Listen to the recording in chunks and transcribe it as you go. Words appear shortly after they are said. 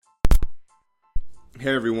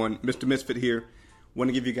Hey everyone, Mr. Misfit here. Want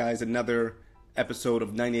to give you guys another episode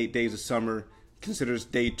of 98 Days of Summer. Considers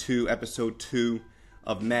day 2, episode 2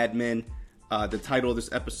 of Mad Men. The title of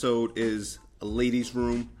this episode is A Ladies'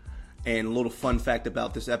 Room. And a little fun fact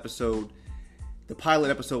about this episode. The pilot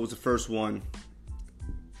episode was the first one.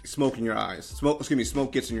 Smoke in your eyes.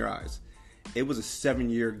 Smoke gets in your eyes. It was a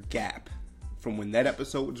 7-year gap from when that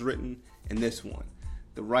episode was written and this one.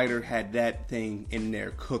 The writer had that thing in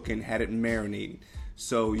there cooking, had it marinating.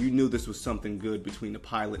 So you knew this was something good between the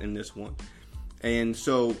pilot and this one. And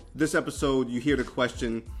so this episode, you hear the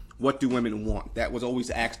question, what do women want? That was always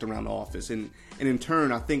asked around the office. And in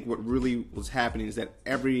turn, I think what really was happening is that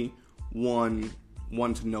everyone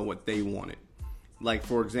wanted to know what they wanted. Like,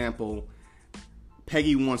 for example,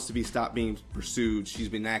 Peggy wants to stop being pursued. She's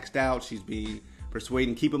been axed out. She's being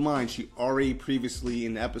persuaded. Keep in mind, she already previously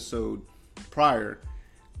in the episode prior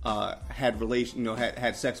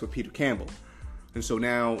had sex with Peter Campbell. And so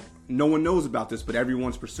now no one knows about this, but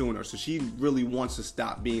everyone's pursuing her. So she really wants to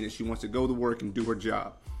stop being it. She wants to go to work and do her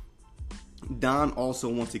job. Don also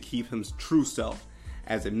wants to keep his true self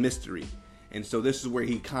as a mystery. And so this is where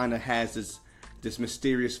he kind of has this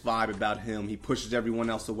mysterious vibe about him. He pushes everyone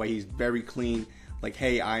else away. He's very clean. Like,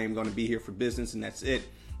 hey, I am going to be here for business, and that's it.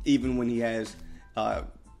 Even when he has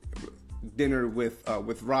dinner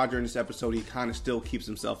with Roger in this episode, he kind of still keeps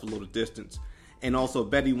himself a little distance. And also,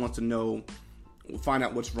 Betty wants to find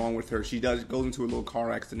out what's wrong with her. She goes into a little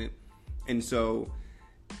car accident, and so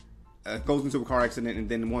goes into a car accident, and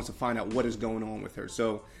then wants to find out what is going on with her.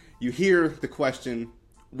 So you hear the question,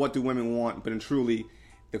 what do women want? But truly,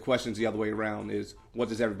 the question's the other way around, is what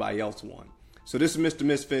does everybody else want? So this is Mr.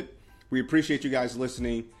 Misfit. We appreciate you guys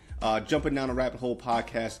listening. Jumping Down a Rabbit Hole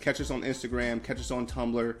podcast. Catch us on Instagram. Catch us on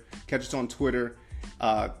Tumblr. Catch us on Twitter.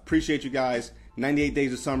 Appreciate you guys. 98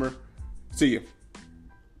 Days of Summer. See you.